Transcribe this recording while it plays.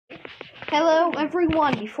Hello,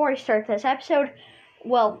 everyone. Before I start this episode,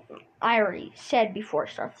 well, I already said before I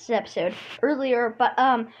start this episode earlier, but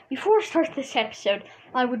before I start this episode,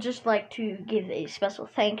 I would just like to give a special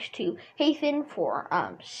thanks to Hayden for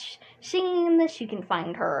singing in this. You can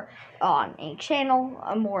find her on a channel.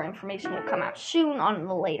 More information will come out soon on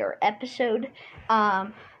a later episode.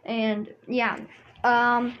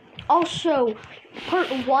 Also, part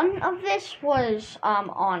 1 of this was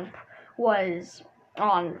on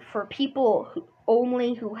for people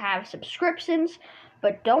who have subscriptions,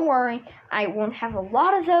 but don't worry, I won't have a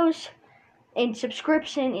lot of those, and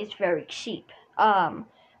subscription is very cheap. But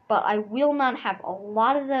I will not have a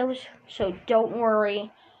lot of those, so don't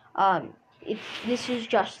worry. This is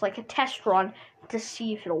just like a test run to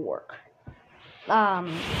see if it'll work.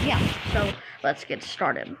 So let's get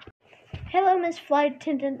started. Hello, Miss Flight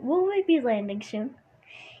Attendant. Will we be landing soon?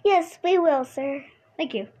 Yes, we will, sir.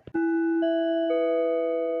 Thank you.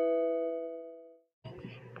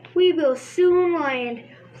 We will soon land.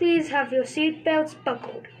 Please have your seatbelts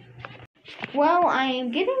buckled. Well, I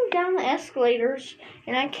am getting down the escalators,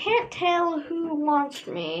 and I can't tell who wants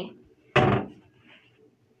me.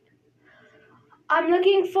 I'm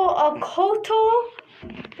looking for a Koto.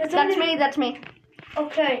 That's me.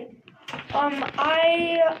 Okay. I'm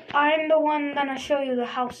the one gonna show you the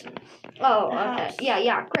houses. Oh, okay. House.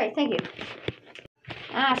 Yeah, great, thank you.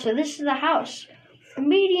 So this is the house.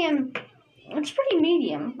 Medium. It's pretty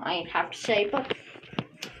medium, I have to say, but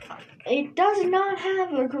it does not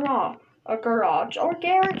have a garage or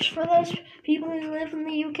garage for those people who live in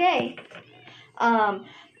the UK.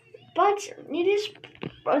 But it is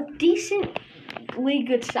a decently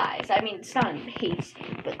good size. I mean, it's not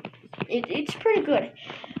hasty, but it's pretty good.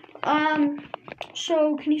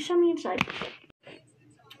 So can you show me inside?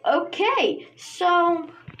 Okay, so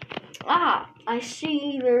I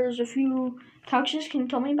see there's a few couches. Can you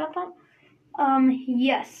tell me about that?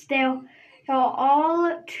 Yes, they're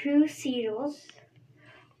all two-seaters.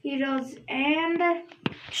 And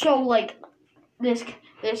so like this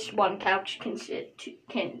one couch can sit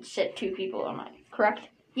two people, am I correct?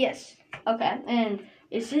 Yes. Okay, and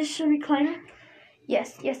is this a recliner?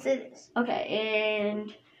 Yes, it is. Okay,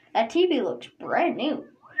 and that TV looks brand new.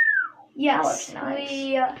 Yes, that looks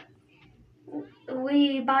nice.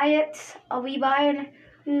 We buy it. We buy a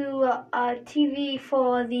new TV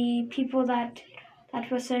for the people that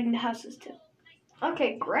we're selling the houses to.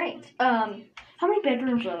 Okay, great. How many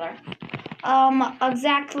bedrooms are there?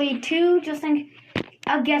 Exactly 2. Just think,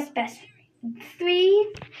 a guest best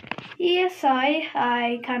 3. Yes,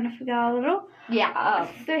 I kind of forgot a little. Yeah.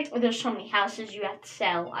 3. There's so many houses you have to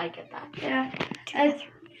sell. I get that. Yeah.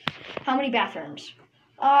 How many bathrooms?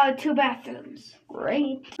 2 bathrooms.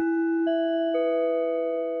 Great.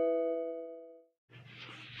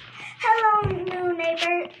 Hello, new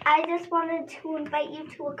neighbor. I just wanted to invite you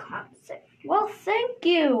to a concert. Well, thank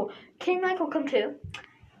you. Can Michael come too?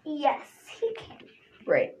 Yes, he can.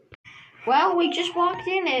 Great. Well, we just walked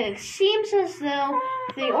in, and it seems as though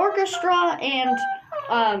the orchestra and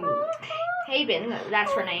Haven,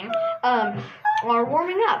 that's her name, are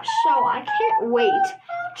warming up. So I can't wait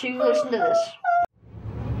to listen to this.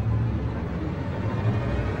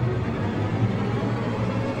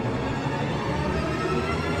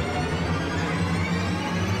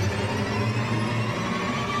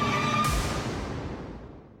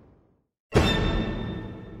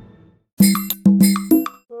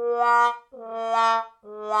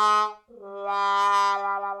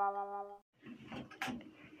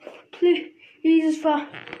 Please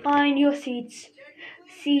find your seats.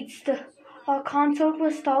 Our concert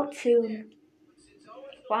will start soon.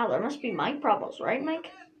 Wow, there must be mic problems, right,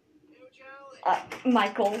 Mike?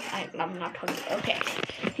 Michael, I'm not talking. Okay.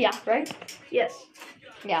 Yeah, right? Yes.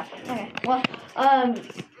 Yeah. Okay. Well,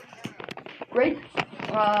 great.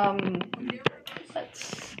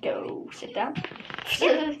 Let's go sit down.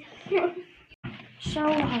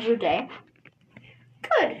 So, how's your day?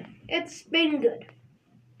 Good. It's been good.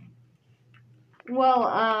 Well,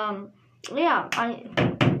 yeah, I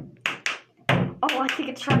think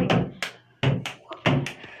it's starting.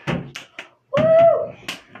 Woo!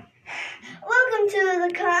 Welcome to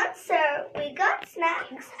the concert. We got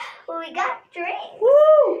snacks. We got drinks. Woo!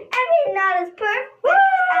 Everything not as perfect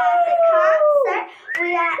at the concert. We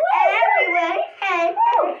got everywhere. Hey.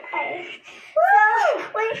 So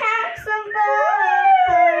we have some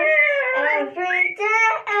fun every day.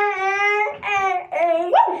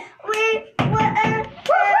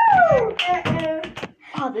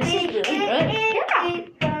 Oh, this is really good.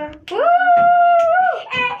 Yeah. Woo!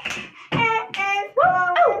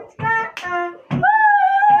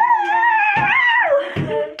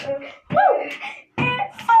 Woo!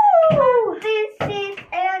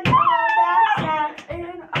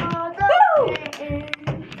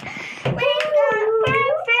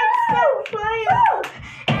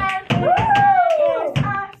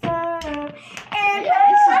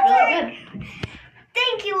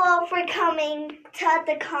 for coming to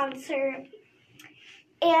the concert.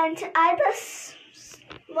 And I just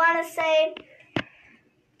want to say,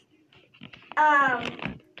 I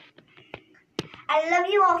love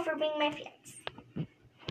you all for being my fans.